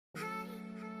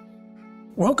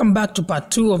Welcome back to part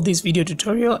 2 of this video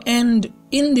tutorial, and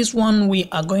in this one we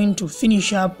are going to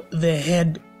finish up the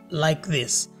head like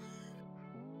this.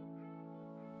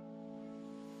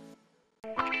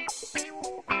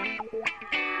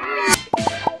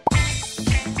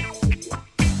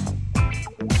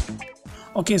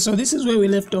 Okay, so this is where we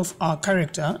left off our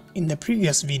character in the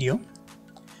previous video.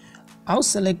 I'll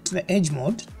select the edge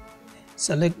mode,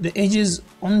 select the edges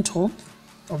on top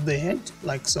of the head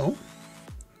like so.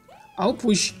 I'll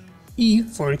push E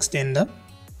for extender.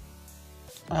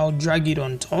 I'll drag it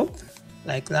on top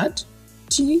like that.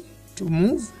 T to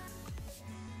move.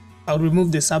 I'll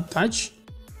remove the sub patch.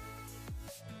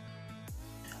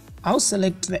 I'll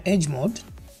select the edge mode,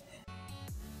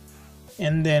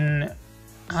 and then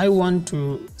I want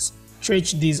to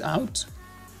stretch these out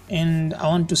and I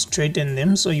want to straighten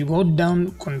them. So you hold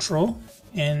down Control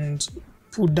and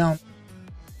pull down.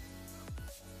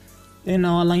 Then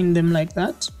I'll align them like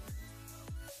that.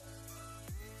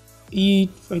 E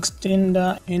for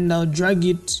extender, and I'll drag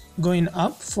it going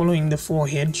up following the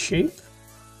forehead shape.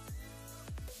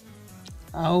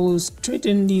 I'll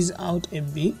straighten these out a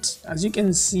bit. As you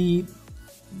can see,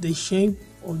 the shape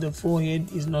of the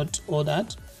forehead is not all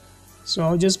that, so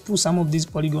I'll just put some of these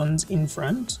polygons in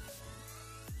front.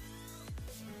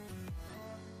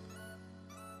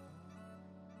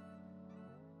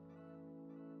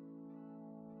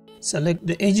 Select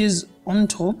the edges on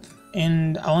top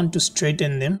and I want to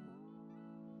straighten them.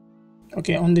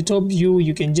 Okay, on the top view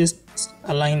you can just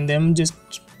align them, just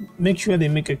make sure they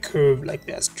make a curve like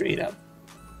they are straight up.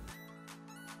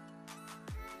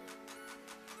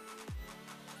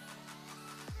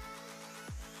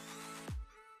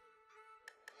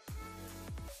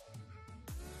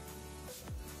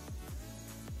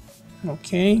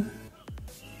 Okay,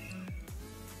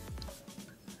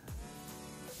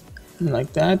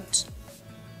 like that,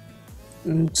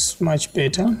 looks much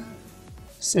better.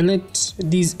 Select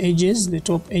these edges, the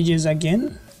top edges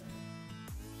again.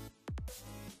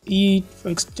 E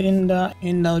for extender,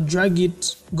 and I'll drag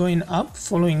it going up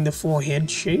following the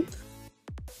forehead shape.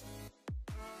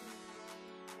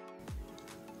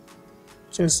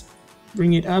 Just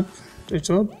bring it up to the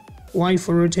top. Y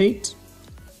for rotate.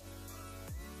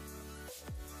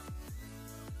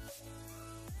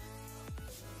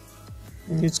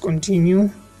 And let's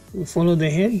continue. We follow the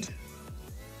head,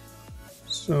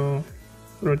 so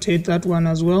rotate that one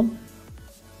as well.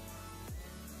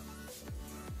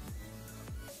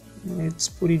 Let's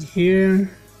put it here.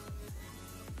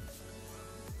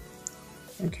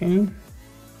 Okay,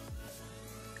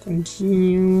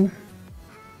 continue.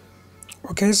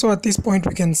 Okay, so at this point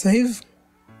we can save.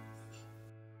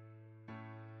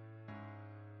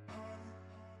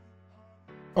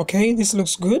 Okay, this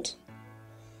looks good.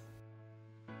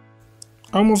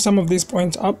 I'll move some of these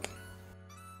points up.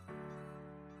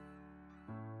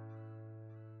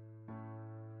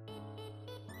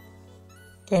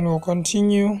 Then we'll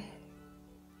continue.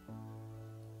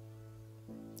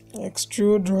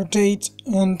 Extrude, rotate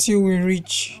until we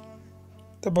reach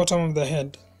the bottom of the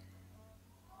head.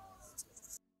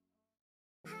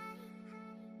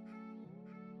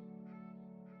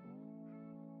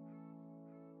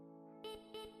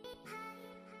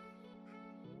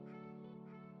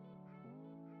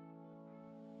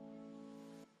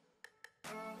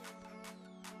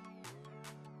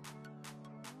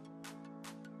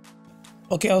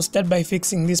 Okay, I'll start by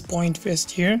fixing this point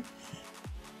first here.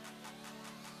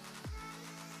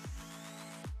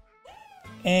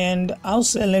 And I'll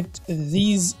select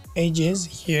these edges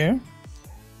here.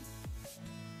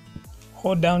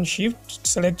 Hold down Shift,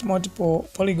 select multiple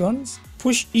polygons.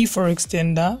 Push E for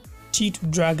extender, T to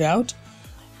drag out.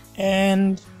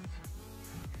 And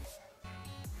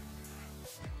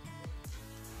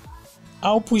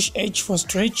I'll push H for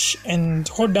stretch and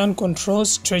hold down Control,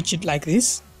 stretch it like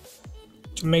this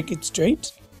to make it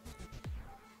straight,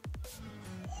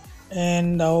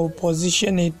 and I'll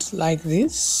position it like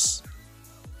this.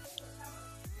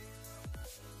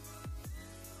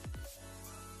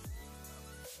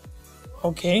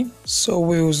 Okay, so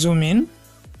we'll zoom in.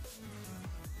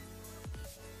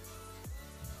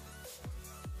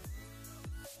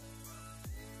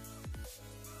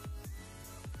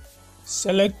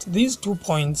 Select these 2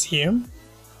 points here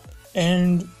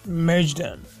and merge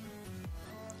them.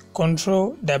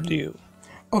 Control W.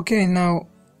 Okay, now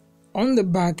on the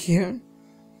back here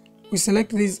we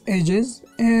select these edges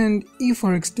and E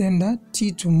for extender,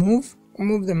 T to move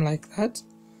them like that,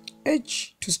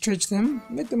 H to stretch them,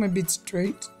 make them a bit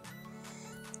straight.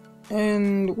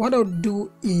 And what I'll do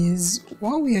is,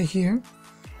 while we are here,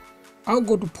 I'll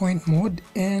go to point mode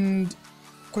and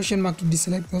question mark to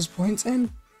deselect those points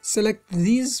and select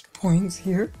these points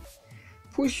here,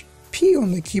 push P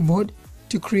on the keyboard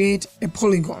to create a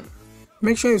polygon.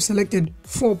 Make sure you've selected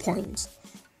 4 points.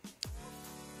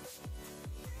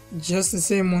 Just the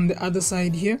same on the other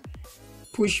side here,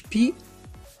 push P,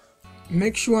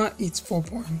 make sure it's 4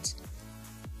 points.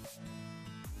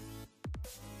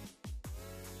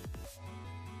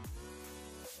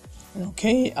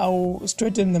 Okay, I'll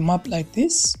straighten them up like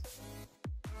this.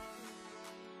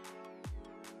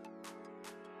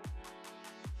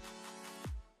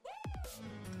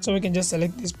 So we can just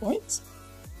select these points.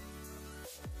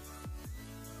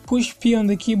 Push P on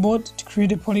the keyboard to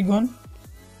create a polygon.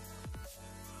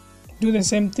 Do the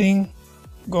same thing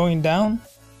going down.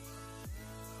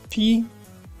 P,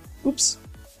 oops,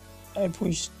 I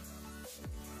pushed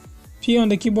P on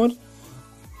the keyboard.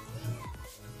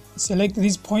 Select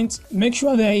these points, make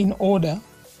sure they are in order.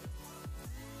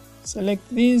 Select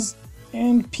these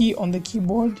and P on the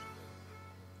keyboard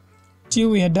till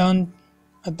we are done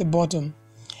at the bottom.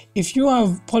 If you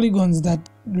have polygons that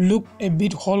look a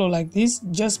bit hollow like this,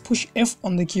 just push F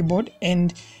on the keyboard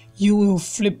and you will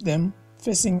flip them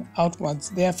facing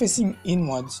outwards. They are facing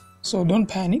inwards, so don't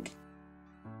panic.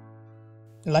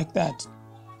 Like that.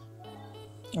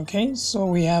 Okay, so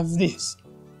we have this.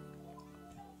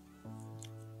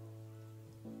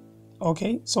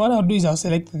 Okay, so what I'll do is I'll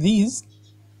select these,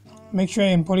 make sure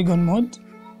you're in polygon mode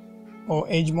or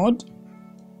edge mode,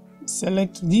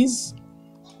 select these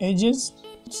edges,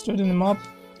 straighten them up,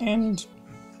 and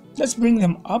let's bring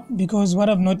them up, because what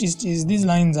I've noticed is these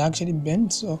lines are actually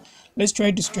bent, so let's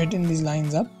try to straighten these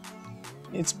lines up.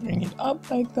 Let's bring it up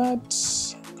like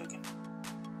that.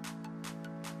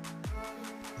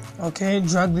 Okay,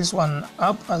 drag this one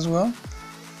up as well.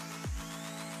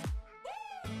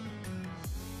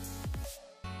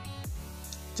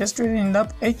 Just straighten it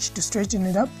up, H to straighten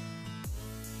it up.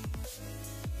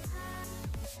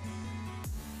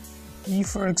 E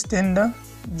for extender,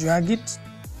 drag it.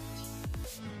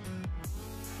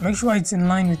 Make sure it's in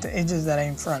line with the edges that are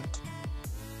in front.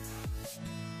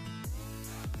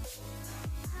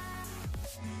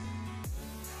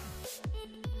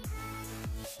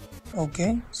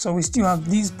 Okay, so we still have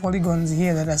these polygons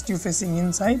here that are still facing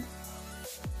inside.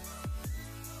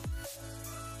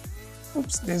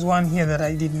 Oops, there's one here that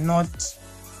I did not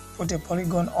put a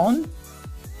polygon on.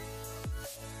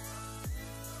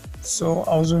 So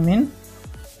I'll zoom in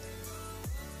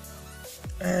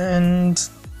and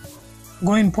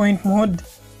go in point mode.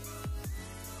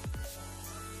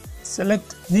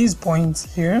 Select these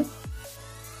points here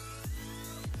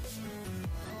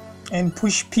and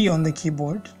push P on the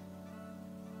keyboard.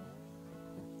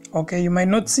 Okay, you might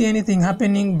not see anything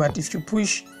happening, but if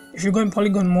you go in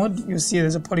polygon mode, you see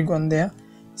there's a polygon there.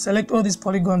 Select all these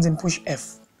polygons and push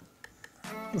F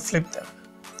to flip them.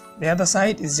 The other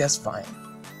side is just fine.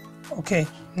 Okay,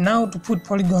 now to put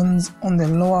polygons on the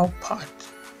lower part.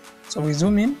 So we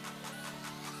zoom in,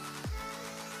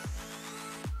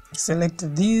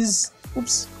 select these,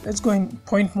 oops, let's go in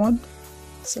point mode,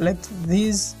 select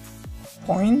these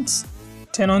points,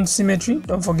 turn on symmetry,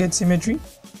 don't forget symmetry.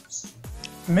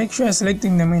 Make sure you're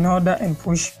selecting them in order and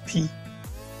push P.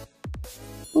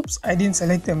 Oops, I didn't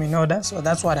select them in order, so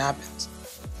that's what happens.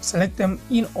 Select them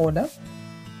in order,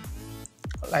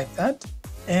 like that,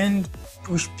 and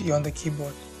push P on the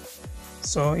keyboard.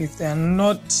 So if they are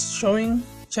not showing,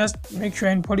 just make sure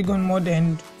you're in polygon mode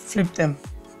and flip them.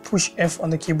 Push F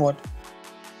on the keyboard.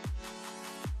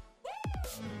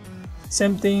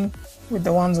 Same thing with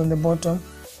the ones on the bottom.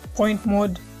 Point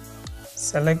mode,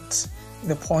 select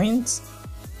the points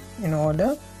in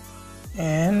order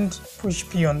and push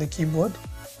P on the keyboard.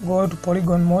 Go to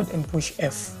polygon mode and push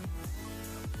F.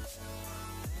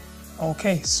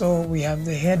 Okay, so we have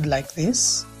the head like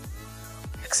this,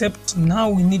 except now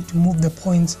we need to move the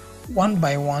points one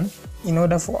by one in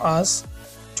order for us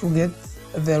to get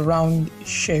the round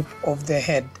shape of the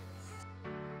head.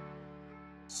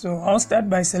 So I'll start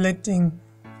by selecting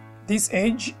this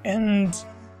edge and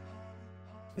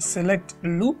select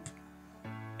loop.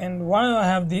 And while I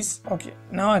have this, okay,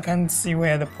 now I can see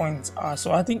where the points are.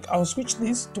 So I think I'll switch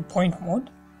this to point mode.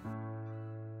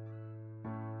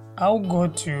 I'll go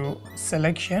to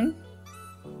selection,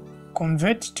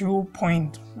 convert to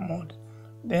point mode.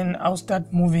 Then I'll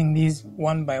start moving these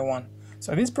one by one.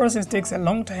 So this process takes a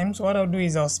long time. So what I'll do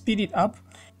is I'll speed it up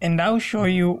and I'll show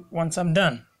you once I'm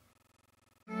done.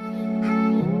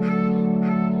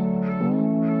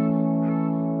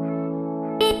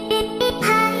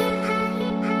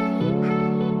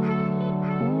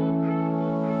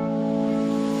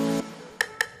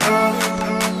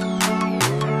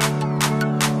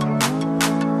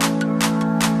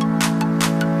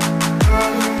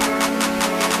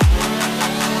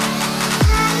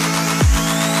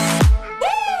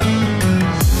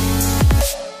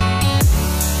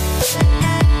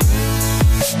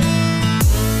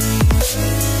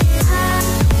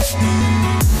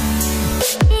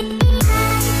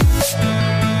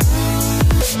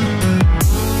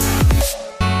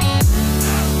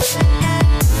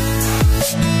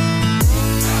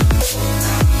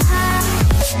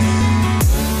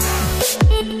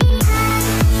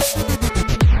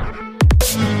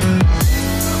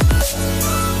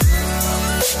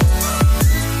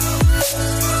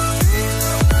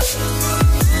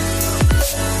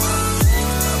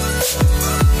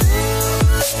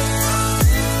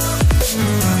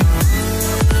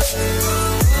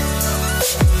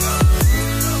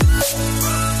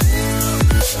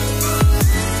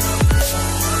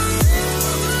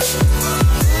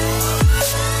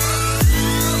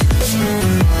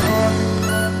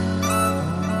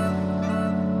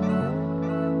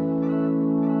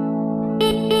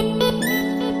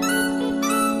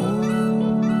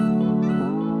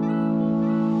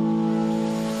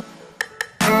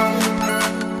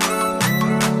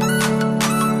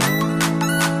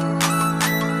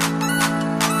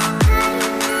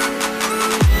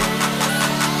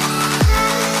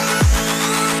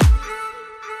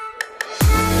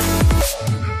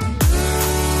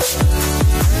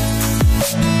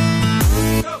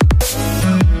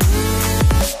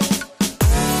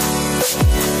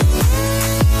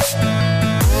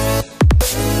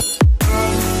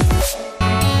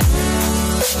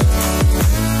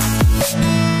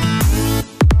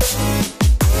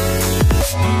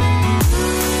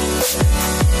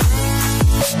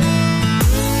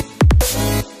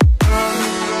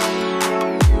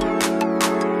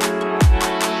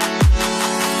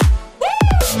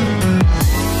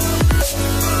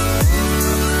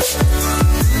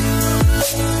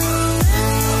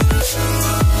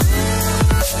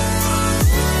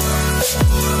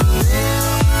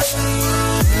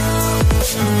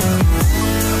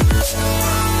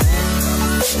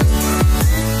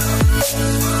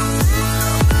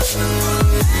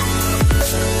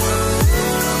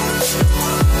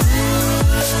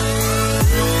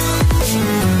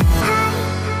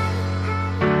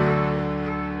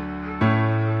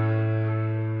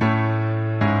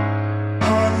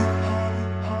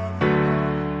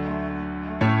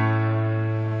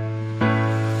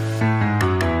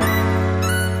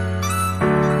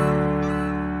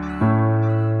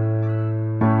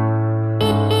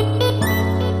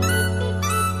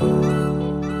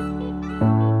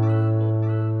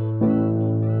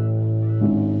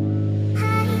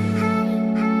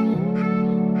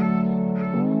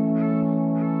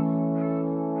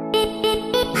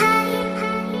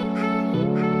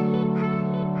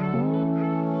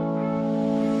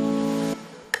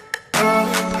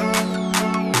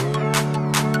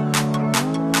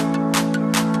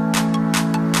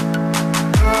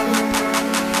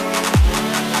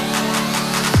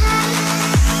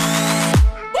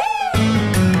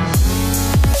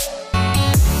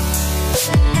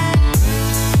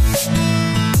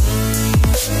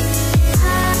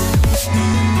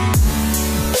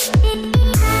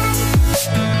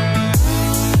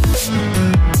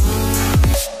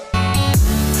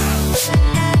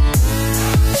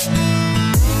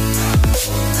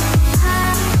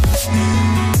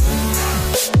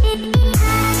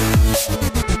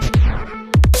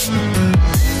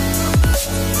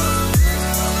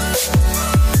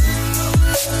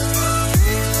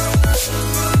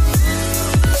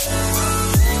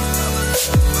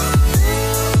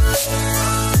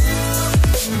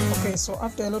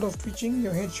 after a lot of twitching,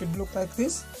 your head should look like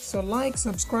this. So like,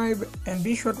 subscribe, and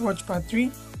be sure to watch part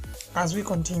 3 as we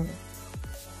continue.